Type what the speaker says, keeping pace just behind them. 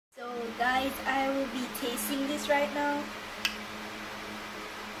Guys, I will be tasting this right now.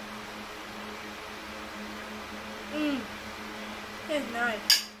 It's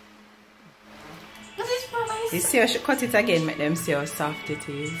nice. You see how she cut it again, make them see how soft it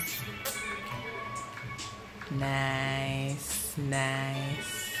is. Nice,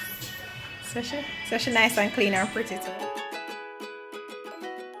 nice. Such a nice and clean and pretty too.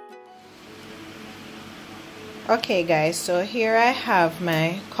 Okay guys, so here I have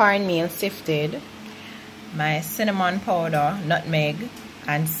my cornmeal sifted, my cinnamon powder, nutmeg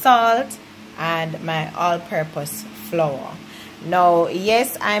and salt, and my all-purpose flour. Now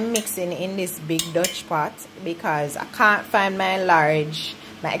yes, I'm mixing in this big Dutch pot because I can't find my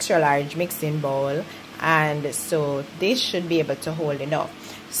extra large mixing bowl, and so this should be able to hold it up.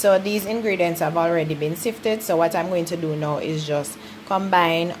 So these ingredients have already been sifted, so what I'm going to do now is just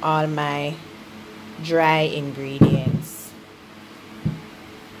combine all my dry ingredients.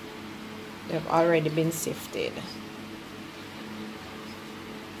 They've already been sifted.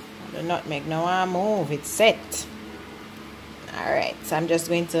 The nutmeg now I move, it's set. Alright, so I'm just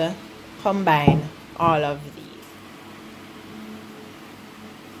going to combine all of these.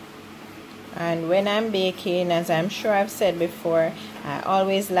 And when I'm baking, as I'm sure I've said before, I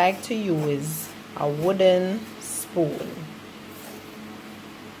always like to use a wooden spoon.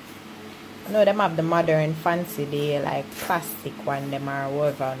 I know them have the modern fancy day like plastic one them or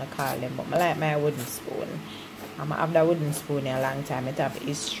whatever I call them, but I like my wooden spoon. I'm gonna have that wooden spoon in a long time. It have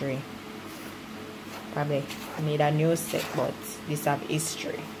history. Probably need a new set, but this have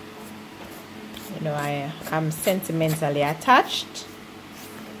history. You know, I'm sentimentally attached,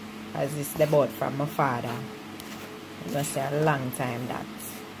 as this the bought from my father. It must say a long time that.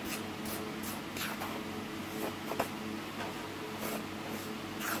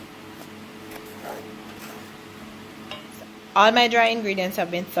 All my dry ingredients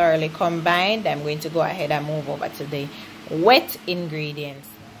have been thoroughly combined. I'm going to go ahead and move over to the wet ingredients.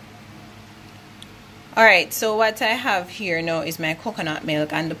 Alright, so what I have here now is my coconut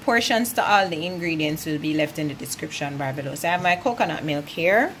milk, and the portions to all the ingredients will be left in the description bar below. So I have my coconut milk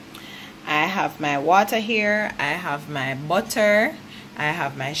here, I have my water here, I have my butter, I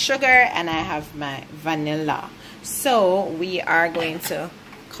have my sugar, and I have my vanilla. So we are going to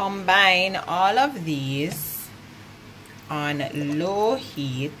combine all of these on low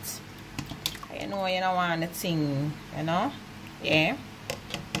heat. You know want the thing, you know, yeah.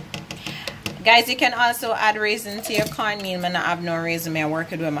 Guys, you can also add raisin to your cornmeal. I don't have no raisin. I work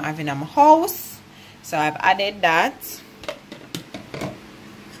with them I have in my house, so I've added that. I'm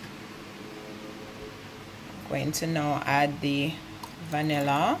going to now add the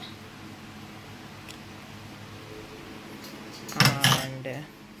vanilla and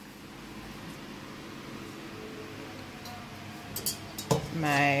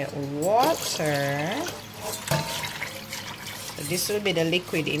my water. This will be the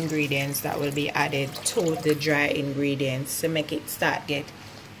liquid ingredients that will be added to the dry ingredients to make it start get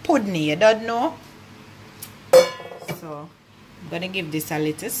puddingy, you don't know? So I'm gonna give this a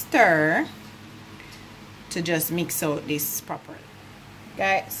little stir to just mix out this properly.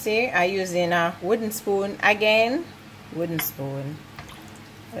 Guys, see, I'm using a wooden spoon again. Wooden spoon.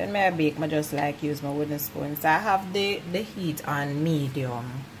 When I bake, I just like use my wooden spoon. So I have the heat on medium,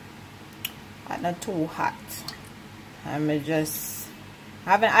 but not too hot. I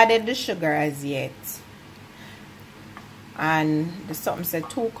haven't added the sugar as yet, and the something said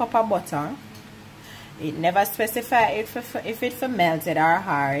 2 cups of butter. It never specified if it's melted or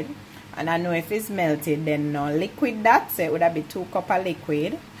hard, and I know if it's melted then no liquid that, so it would have been 2 cups of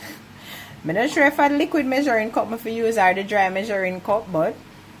liquid. I'm not sure if I liquid measuring cup if I use or the dry measuring cup, but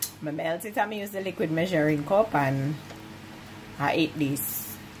I melt it and I use the liquid measuring cup and I eat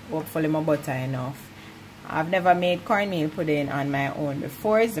this. Hopefully my butter enough. I've never made cornmeal pudding on my own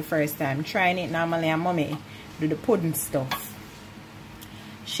before. It's the first time trying it. Normally, my mommy do the pudding stuff.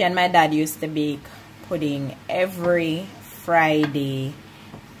 She and my dad used to bake pudding every Friday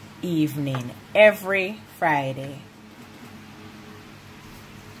evening. Every Friday.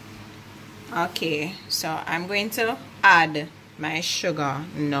 Okay, so I'm going to add my sugar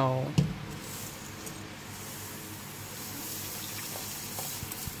now.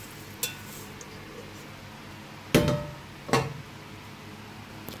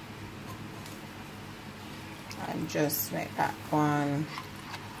 Just make that one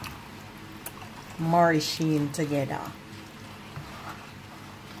machine together.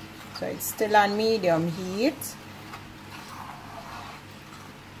 So it's still on medium heat.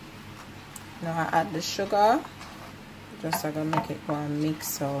 Now I add the sugar. Just I'm gonna make it one mix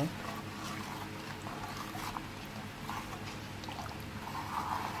so.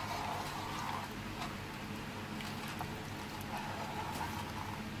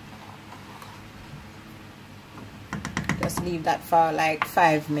 just leave that for like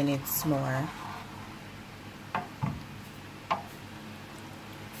 5 minutes more.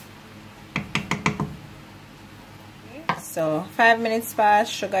 So 5 minutes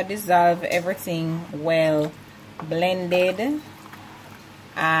past, sugar dissolve, everything well blended,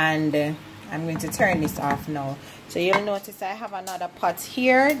 and I'm going to turn this off now. So you'll notice I have another pot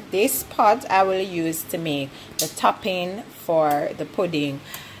here. This pot I will use to make the topping for the pudding.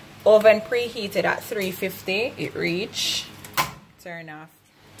 Oven preheated at 350. It reached. Turn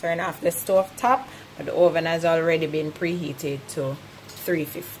off the stove top, but the oven has already been preheated to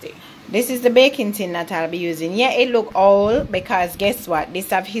 350. This is the baking tin that I'll be using. Yeah, it look old because guess what? This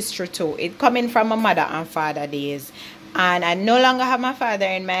have history too. It coming from my mother and father days. And I no longer have my father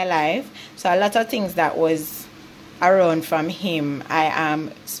in my life. So a lot of things that was around from him, I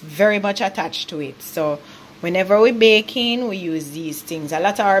am very much attached to it. So whenever we baking, we use these things. A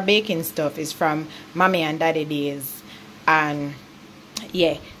lot of our baking stuff is from mommy and daddy days. And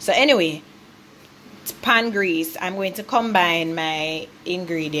yeah. So anyway, pan grease, I'm going to combine my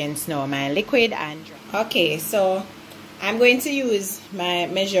ingredients now, my liquid and dry. Okay, so I'm going to use my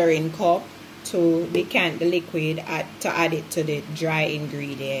measuring cup to decant the liquid to add it to the dry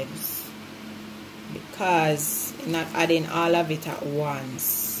ingredients, because I'm not adding all of it at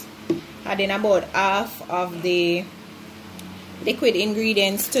once. Adding about half of the liquid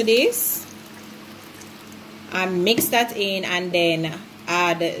ingredients to this and mix that in, and then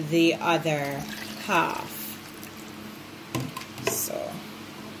add the other half. So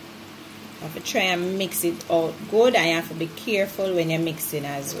you have to try and mix it out good, and you have to be careful when you're mixing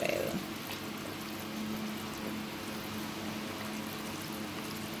as well.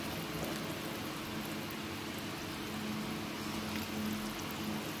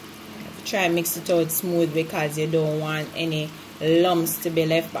 You have to try and mix it out smooth because you don't want any lumps to be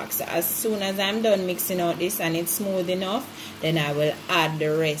left back. So as soon as I'm done mixing out this and it's smooth enough, then I will add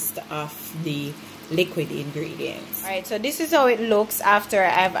the rest of the liquid ingredients. Alright, so this is how it looks after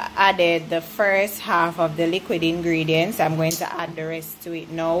I've added the first half of the liquid ingredients. I'm going to add the rest to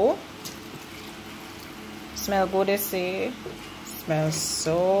it now. Smell good, you see? Smells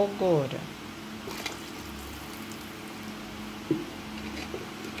so good.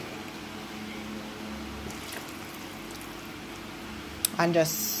 And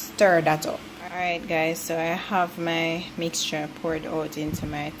just stir that up. Alright guys, so I have my mixture poured out into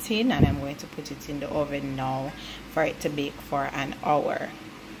my tin, and I'm going to put it in the oven now for it to bake for an hour.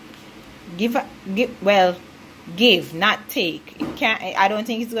 Give, not take. It can't. I don't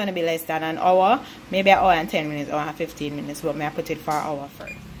think it's going to be less than an hour. Maybe an hour and 10 minutes, or 15 minutes, but may I put it for an hour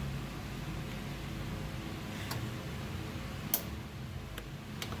first.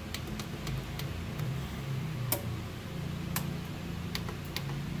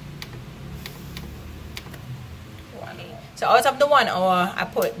 So out of the 1 hour, I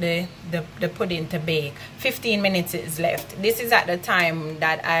put the pudding to bake. 15 minutes is left. This is at the time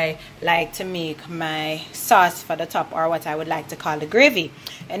that I like to make my sauce for the top, or what I would like to call the gravy.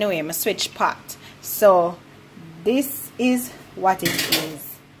 Anyway, I'm going to switch pot. So this is what it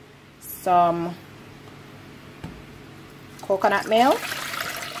is. Some coconut milk.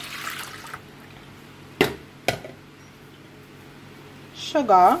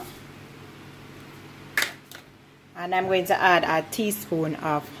 Sugar. And I'm going to add a teaspoon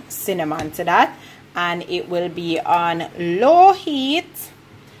of cinnamon to that, and it will be on low heat,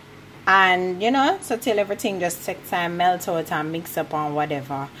 and you know, so till everything just takes time, melt out and mix up on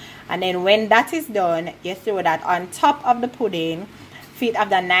whatever. And then when that is done, you throw that on top of the pudding. Feet of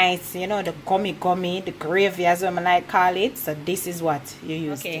the nice, you know, the gummy, the gravy as well, I like call it. So this is what you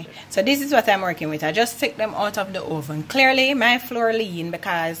use. Okay, so this is what I'm working with. I just take them out of the oven. Clearly my flour lean,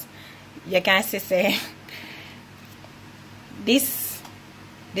 because you can see say this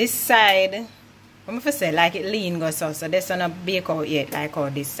side, I'm gonna say like it lean goes so this not bake out yet like how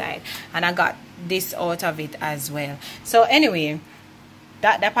this side, and I got this out of it as well. So anyway,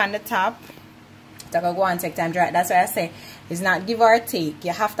 that on the top, that will go and take time dry. That's why I say it's not give or take.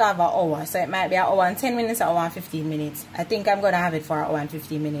 You have to have an hour, so it might be an hour and 10 minutes or hour and 15 minutes. I think I'm gonna have it for an hour and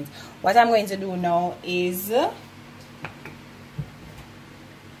 15 minutes. What I'm going to do now is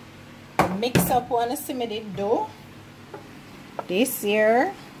mix up one simmered dough. This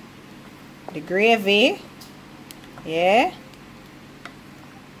here, the gravy, yeah,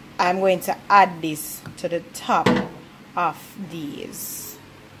 I'm going to add this to the top of these.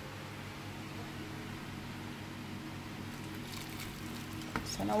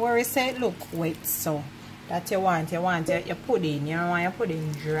 So no worry, say it look wet, so that you want your pudding, you don't want your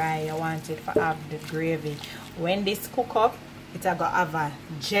pudding dry, you want it to have the gravy. When this cook up, it's going to have a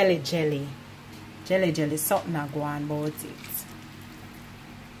jelly jelly something I go on about it.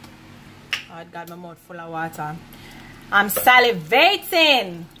 Oh, it got my mouth full of water. I'm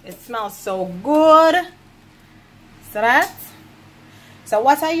salivating. It smells so good. So that. So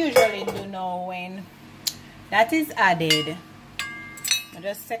what I usually do now when that is added, I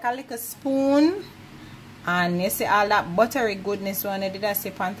just take a little spoon, and you see all that buttery goodness one I did I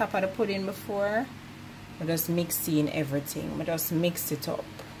sip on top of the pudding before. I just mix in everything. I just mix it up.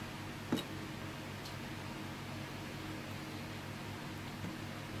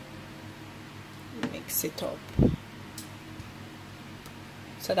 Mix it up.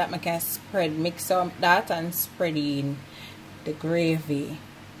 So that I can mix up that and spread in the gravy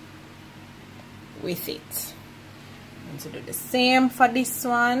with it. I'm going to do the same for this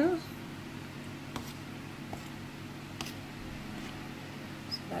one.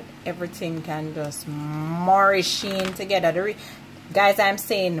 So that everything can just marish in together. Guys, I'm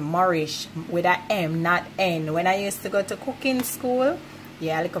saying marish with an M, not N. When I used to go to cooking school,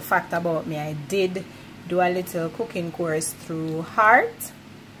 yeah, a little fact about me, I did do a little cooking course through Heart.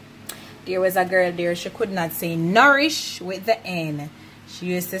 There was a girl there, she could not say nourish with the N. She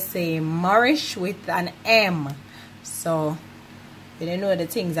used to say marish with an M. So, you don't know the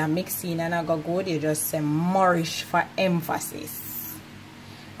things are mixing and I go good, you just say marish for emphasis.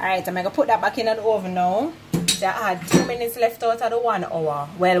 Alright, I'm going to put that back in the oven now. So I had 2 minutes left out of the 1 hour.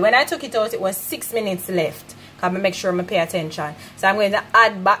 Well, when I took it out, it was 6 minutes left. Because I make sure I pay attention. So I'm going to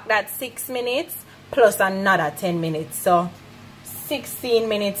add back that 6 minutes plus another 10 minutes. So 16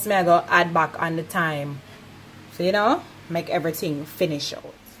 minutes I go add back on the time. So you know, make everything finish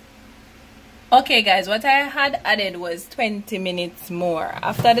out. Okay guys, what I had added was 20 minutes more.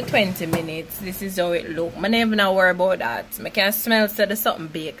 After the 20 minutes, this is how it look. I never even worry about that. I can smell so there's something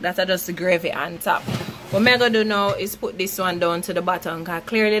baked. That's just the gravy on top. What I'm going to do now is put this one down to the bottom, because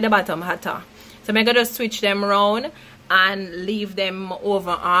clearly the bottom hotter. So I'm going to just switch them around and leave them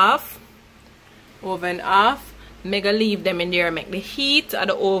oven off. Oven off. I'm going to leave them in there, make the heat of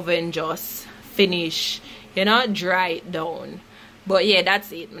the oven just finish, you know, dry it down. But yeah,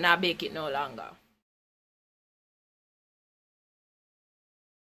 that's it. I'm not bake it no longer.